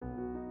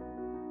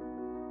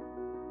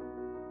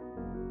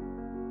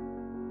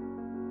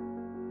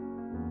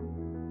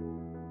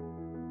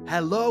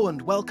Hello and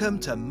welcome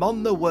to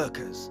Mon the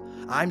Workers.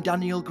 I'm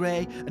Daniel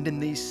Gray, and in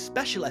these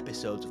special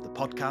episodes of the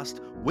podcast,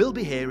 we'll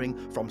be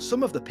hearing from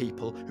some of the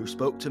people who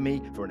spoke to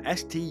me for an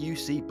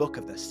STUC book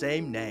of the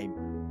same name.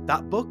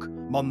 That book,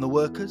 Mon the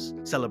Workers,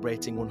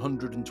 celebrating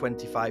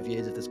 125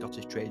 years of the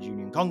Scottish Trade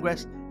Union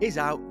Congress, is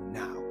out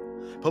now.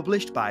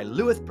 Published by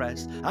Luath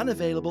Press and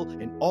available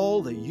in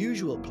all the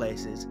usual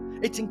places,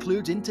 it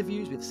includes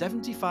interviews with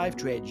 75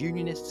 trade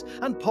unionists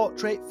and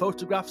portrait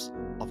photographs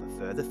of a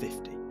further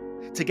 50.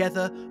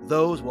 Together,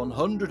 those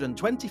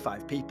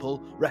 125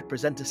 people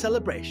represent a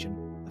celebration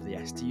of the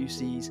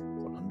STUC's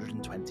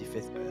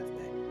 125th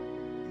birthday.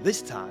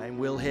 This time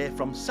we'll hear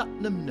from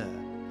Satnam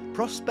Nair.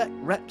 Prospect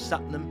Rep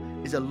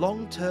Satnam is a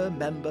long-term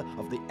member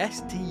of the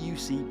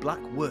STUC Black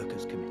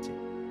Workers Committee.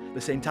 The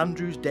St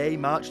Andrew's Day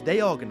March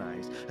they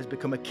organise has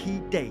become a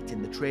key date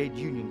in the trade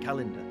union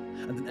calendar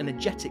and an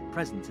energetic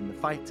presence in the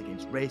fight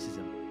against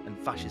racism and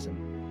fascism.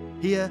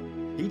 Here,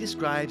 he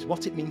describes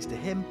what it means to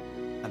him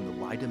and the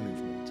wider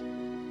movement.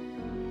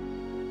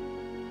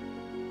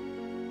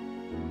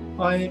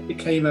 I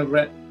became a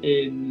rep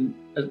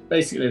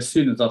basically as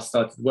soon as I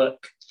started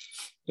work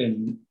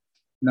in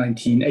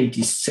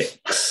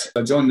 1986.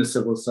 I joined the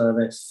civil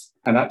service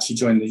and actually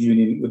joined the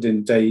union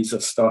within days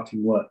of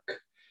starting work,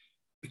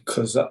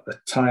 because at the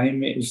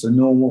time it was the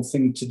normal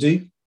thing to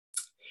do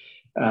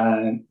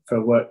and for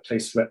a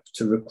workplace rep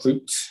to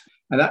recruit.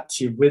 And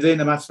actually within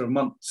a matter of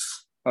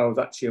months, I was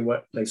actually a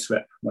workplace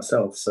rep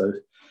myself. So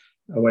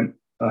I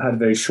had a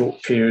very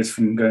short period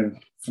from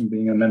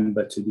being a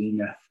member to being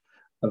a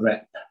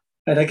rep.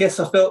 And I guess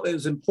I felt it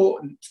was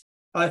important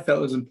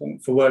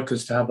for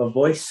workers to have a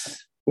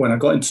voice. When I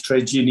got into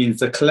trade unions,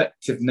 the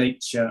collective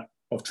nature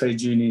of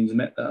trade unions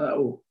meant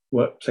that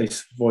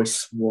workplace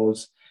voice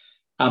was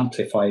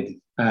amplified,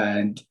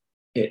 and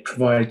it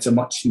provides a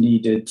much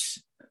needed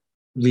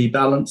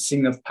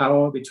rebalancing of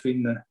power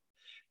between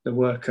the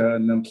worker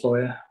and the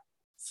employer.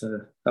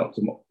 So that was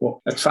what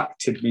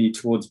attracted me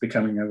towards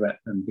becoming a rep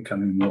and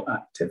becoming more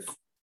active.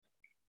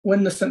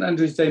 When the St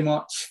Andrew's Day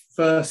March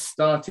first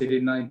started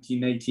in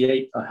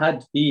 1988, I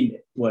had been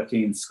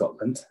working in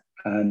Scotland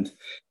and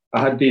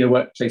I had been a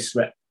workplace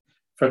rep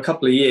for a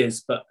couple of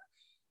years, but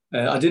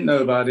I didn't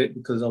know about it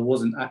because I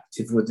wasn't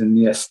active within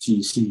the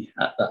STUC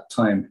at that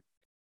time.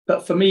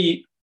 But for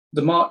me,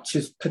 the march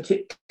is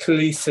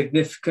particularly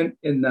significant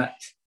in that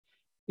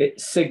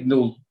it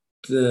signalled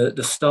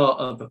the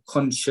start of a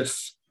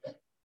conscious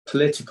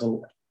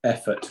political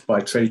effort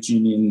by trade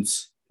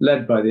unions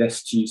led by the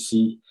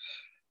STUC,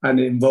 and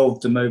it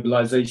involved the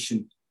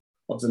mobilisation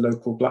of the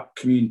local black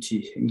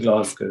community in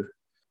Glasgow.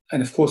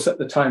 And of course, at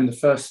the time, the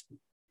first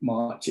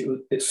march,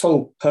 its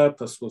sole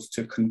purpose was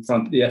to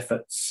confront the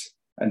efforts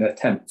and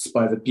attempts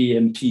by the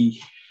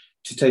BNP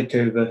to take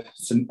over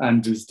St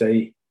Andrew's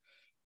Day,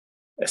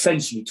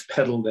 essentially to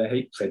peddle their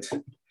hatred.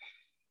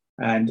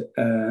 And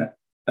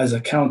as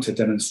a counter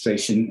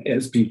demonstration, it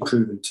has been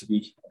proven to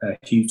be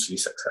hugely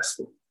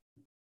successful.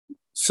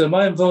 So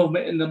my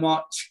involvement in the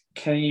march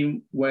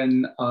came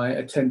when I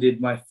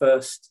attended my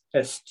first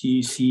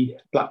STUC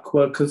Black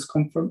Workers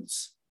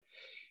Conference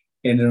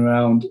in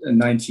around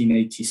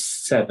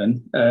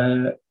 97.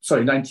 And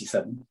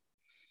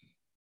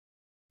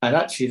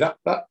actually that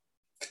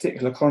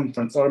particular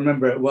conference, I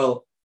remember it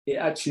well, it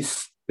actually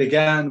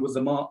began with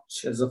the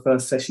march as the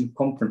first session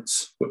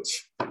conference,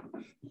 which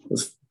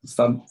was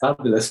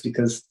fabulous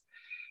because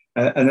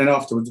and then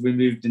afterwards, we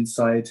moved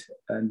inside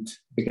and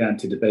began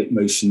to debate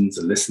motions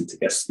and listen to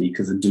guest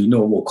speakers and do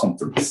normal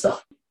conference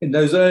stuff. In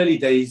those early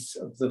days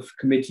of the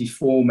committee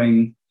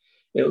forming,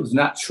 it was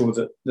natural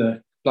that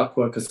the Black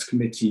Workers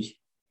Committee,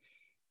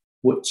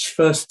 which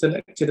first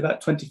elected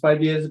about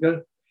 25 years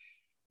ago,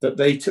 that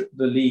they took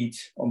the lead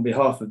on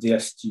behalf of the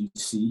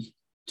STUC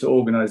to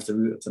organise the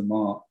route of the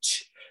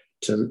march,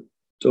 to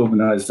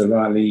organise the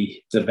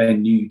rally, the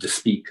venue, the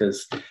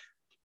speakers,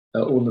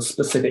 all the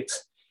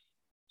specifics.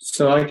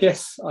 So I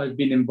guess I've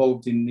been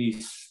involved in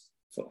these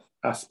sort of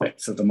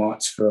aspects of the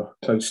march for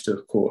close to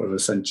a quarter of a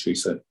century.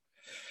 So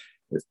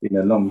it's been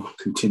a long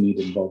continued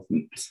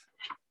involvement.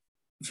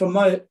 From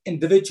my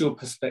individual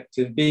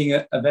perspective, being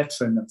a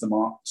veteran of the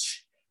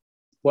march,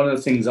 one of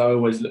the things I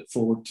always look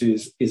forward to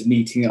is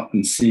meeting up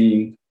and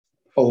seeing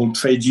old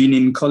trade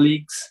union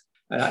colleagues.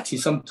 And actually,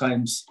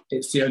 sometimes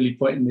it's the only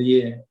point in the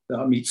year that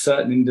I meet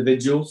certain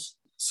individuals.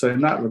 So in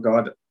that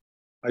regard,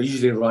 I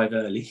usually arrive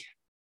early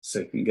so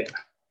you can get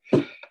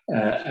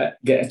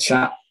a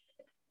chat.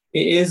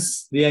 It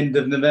is the end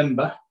of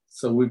November,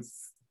 so we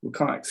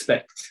can't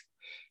expect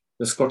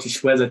the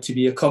Scottish weather to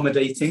be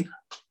accommodating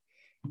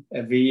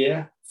every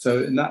year.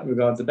 So in that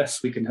regard, the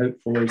best we can hope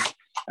for is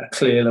a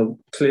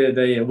clear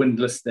day, a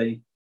windless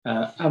day.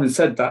 Having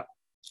said that,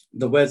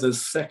 the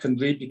weather's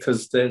secondary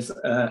because there's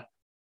a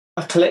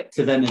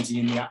collective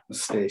energy in the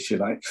atmosphere, if you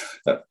like.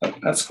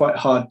 That's quite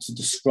hard to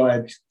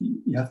describe.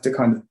 You have to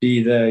kind of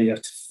be there, you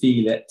have to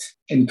feel it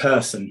in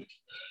person.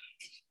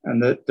 And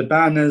the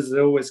banners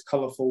are always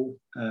colourful,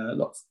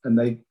 and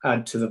they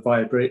add to the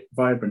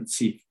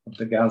vibrancy of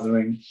the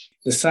gathering.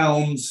 The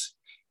sounds,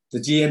 the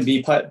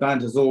GMB pipe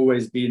band has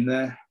always been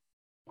there.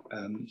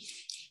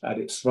 At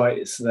its right,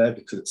 it's there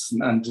because it's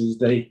St Andrew's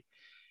Day.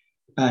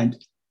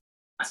 And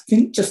I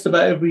think just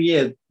about every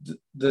year,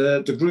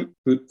 the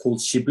group called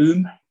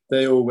Shiboom,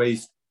 they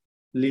always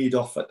lead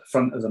off at the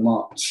front of the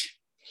march.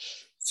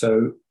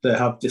 So they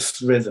have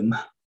this rhythm,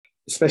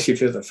 especially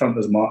if you're at the front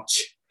of the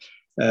march,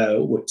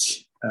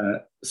 which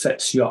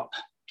sets you up,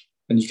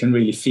 and you can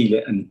really feel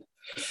it, and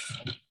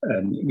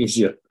it gives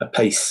you a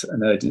pace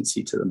and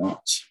urgency to the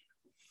march.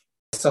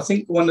 So I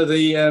think one of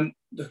the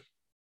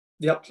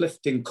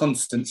uplifting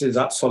constants is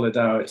that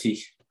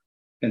solidarity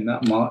in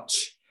that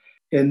march.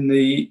 In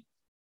the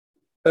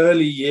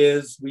early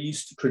years, we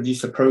used to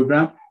produce a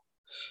programme,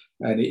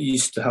 and it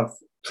used to have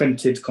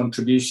printed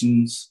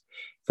contributions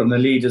from the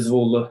leaders of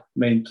all the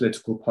main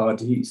political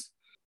parties.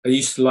 I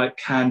used to like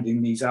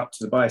handing these out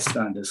to the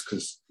bystanders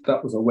because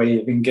that was a way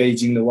of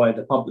engaging the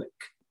wider public.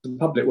 The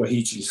public were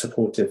hugely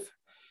supportive.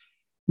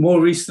 More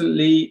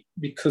recently,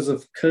 because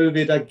of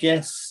COVID, I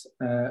guess,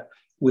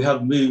 we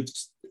have moved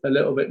a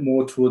little bit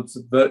more towards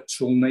the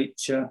virtual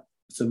nature.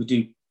 So we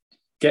do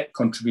get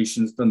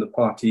contributions from the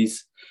party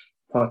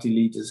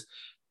leaders,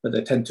 but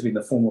they tend to be in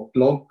the form of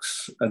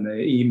blogs, and they're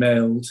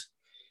emailed.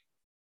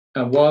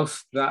 And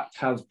whilst that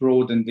has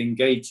broadened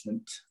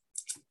engagement,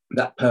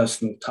 that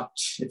personal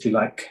touch, if you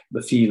like,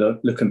 the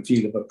look and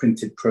feel of a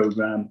printed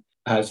programme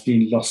has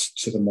been lost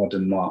to the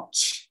modern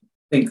march.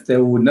 I think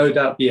there will no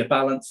doubt be a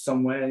balance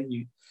somewhere.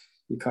 You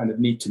kind of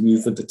need to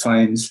move with the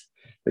times,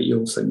 but you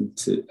also need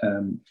to...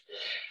 and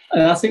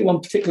I think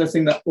one particular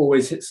thing that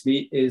always hits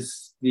me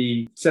is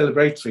the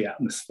celebratory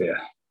atmosphere,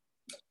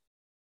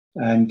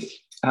 and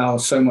how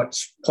so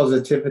much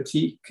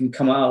positivity can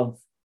come out of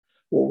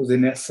what was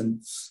in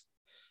essence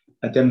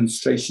a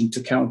demonstration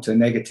to counter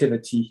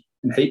negativity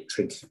and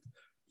hatred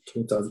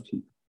towards other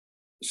people.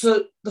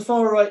 So the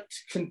far right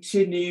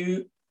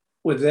continue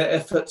with their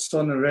efforts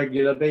on a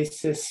regular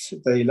basis.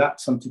 They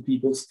latch onto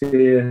people's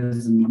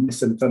fears and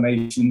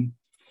misinformation,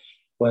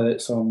 whether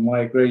it's on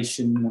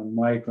migration, on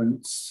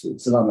migrants,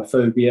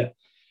 Islamophobia.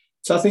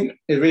 So I think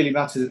it really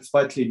matters. It's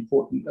vitally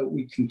important that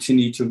we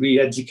continue to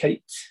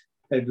re-educate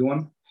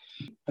everyone.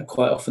 And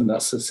quite often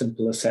that's as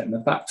simple as setting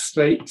the facts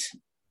straight.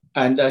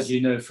 And as you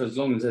know, for as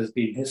long as there's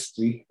been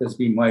history, there's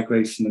been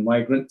migration and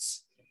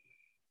migrants.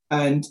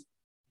 And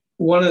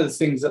one of the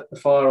things that the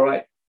far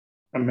right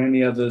and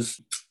many others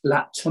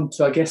latch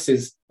onto, I guess,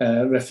 is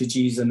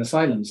refugees and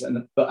asylums.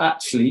 But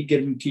actually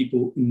giving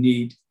people who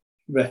need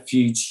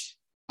refuge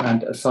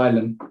and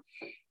asylum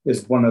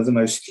is one of the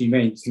most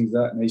humane things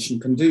that a nation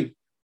can do.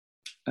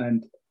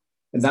 And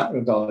in that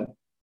regard,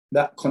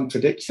 that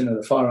contradiction of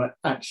the far right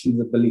actions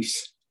and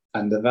beliefs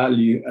and the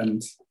value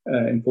and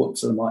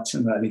importance of the March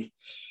and Rally,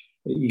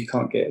 you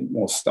can't get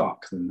more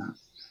stark than that.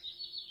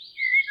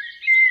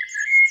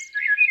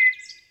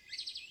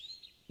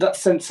 That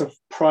sense of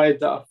pride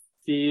that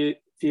I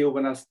feel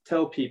when I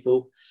tell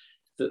people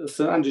that the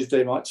St Andrew's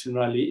Day March and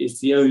Rally is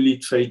the only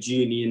trade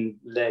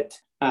union-led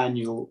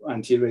annual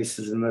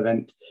anti-racism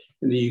event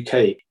in the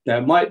UK. Now,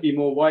 it might be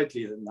more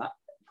widely than that,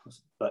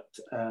 but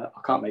I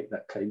can't make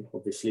that claim,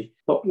 obviously.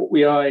 But what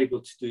we are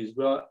able to do is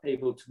we are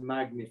able to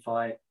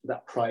magnify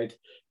that pride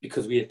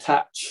because we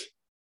attach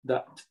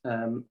that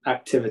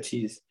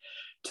activities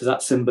to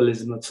that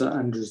symbolism of St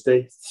Andrew's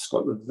Day,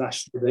 Scotland's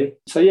National Day.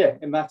 So yeah,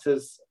 it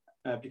matters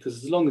because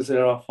as long as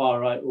there are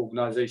far-right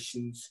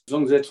organisations, as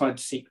long as they're trying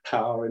to seek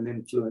power and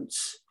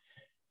influence,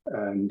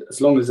 and as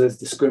long as there's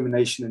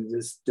discrimination and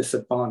there's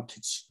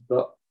disadvantage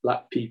for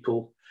Black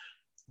people,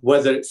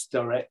 whether it's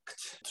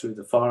direct through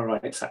the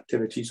far-right's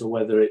activities or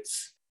whether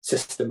it's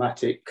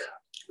systematic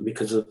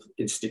because of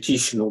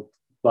institutional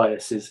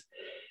biases,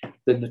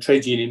 then the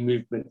trade union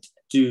movement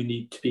do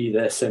need to be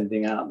there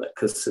sending out that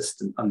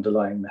consistent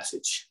underlying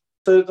message.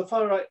 So the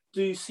far right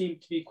do seem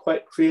to be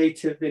quite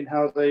creative in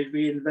how they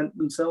reinvent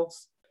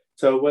themselves.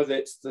 So whether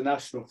it's the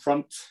National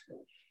Front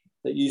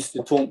that used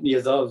to taunt me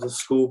as I was a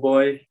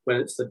schoolboy,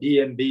 whether it's the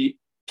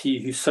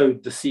BNP who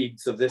sowed the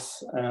seeds of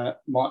this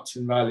march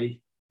and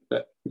rally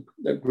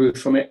that grew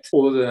from it,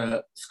 or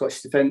the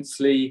Scottish Defence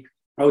League.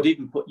 I would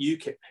even put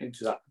UKIP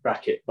into that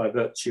bracket by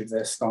virtue of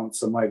their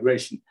stance on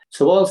migration.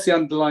 So whilst the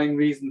underlying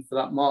reason for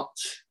that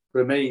march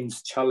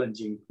remains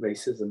challenging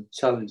racism,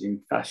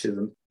 challenging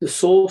fascism, the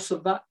source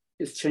of that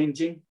is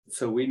changing.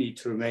 So we need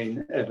to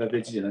remain ever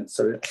vigilant.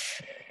 So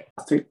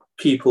I think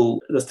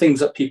the things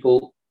that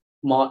people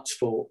march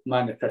for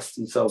manifest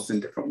themselves in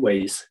different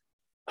ways.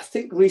 I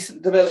think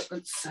recent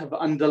developments have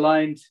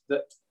underlined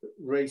that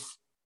race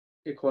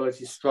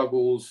equality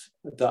struggles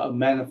that are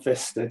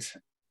manifested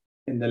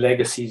in the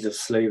legacies of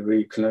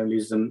slavery,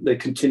 colonialism, they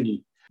continue.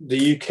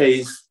 The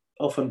UK's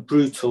often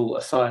brutal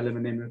asylum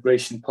and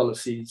immigration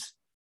policies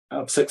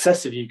of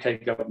successive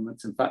UK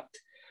governments, in fact,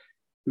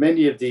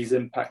 many of these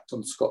impact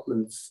on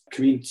Scotland's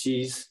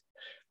communities,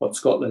 on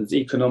Scotland's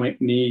economic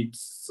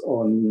needs,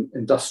 on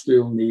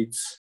industrial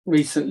needs.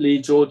 Recently,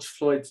 George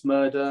Floyd's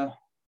murder,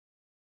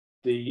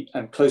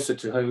 and closer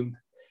to home,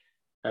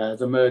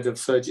 the murder of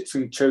Surjit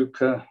Singh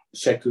Choka,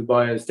 Sheikh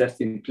Ubaya's death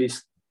in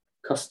police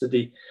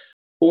custody.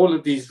 All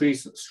of these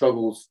recent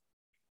struggles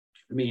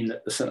mean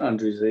that the St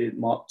Andrew's Day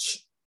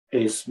March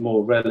is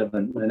more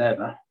relevant than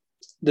ever.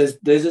 There's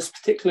this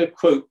particular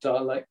quote that I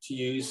like to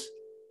use.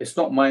 It's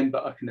not mine,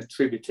 but I can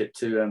attribute it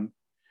to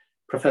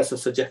Professor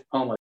Sir Geoff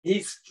Palmer.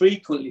 He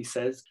frequently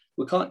says,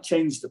 we can't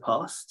change the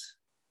past,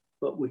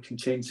 but we can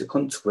change the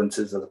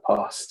consequences of the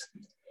past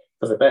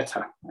for the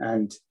better.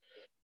 And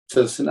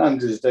so St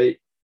Andrew's Day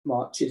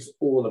March is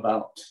all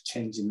about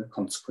changing the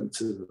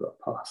consequences of the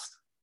past.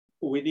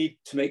 We need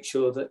to make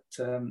sure that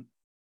the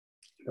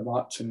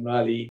March and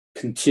Rally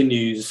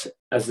continues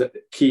as a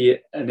key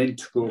and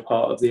integral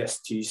part of the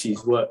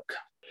STUC's work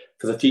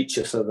for the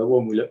future, so that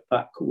when we look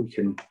back, we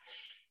can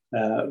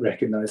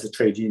recognise the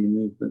trade union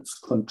movement's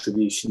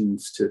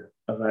contributions to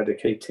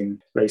eradicating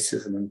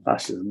racism and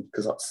fascism,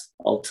 because that's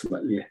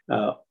ultimately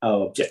our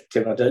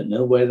objective. I don't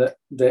know whether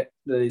there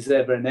is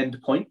ever an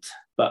end point,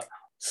 but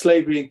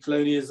slavery and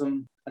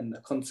colonialism and the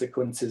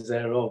consequences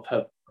thereof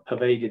have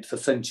pervaded for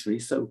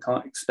centuries, so we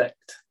can't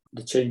expect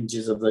the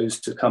changes of those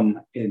to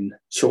come in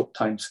short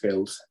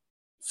timescales.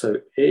 So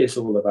it is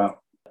all about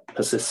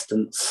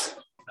persistence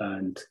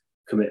and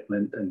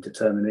commitment and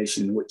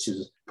determination, which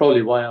is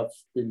probably why I've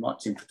been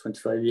marching for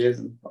 25 years,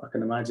 and I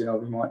can imagine I'll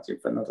be marching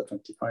for another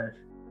 25.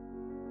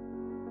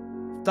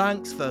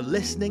 Thanks for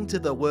listening to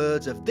the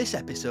words of this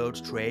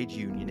episode's trade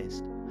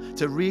unionist.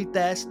 To read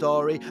their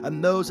story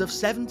and those of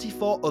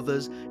 74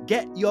 others,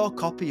 get your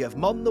copy of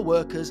Mon the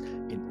Workers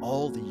in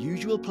all the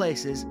usual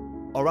places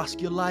or ask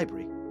your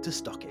library to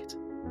stock it.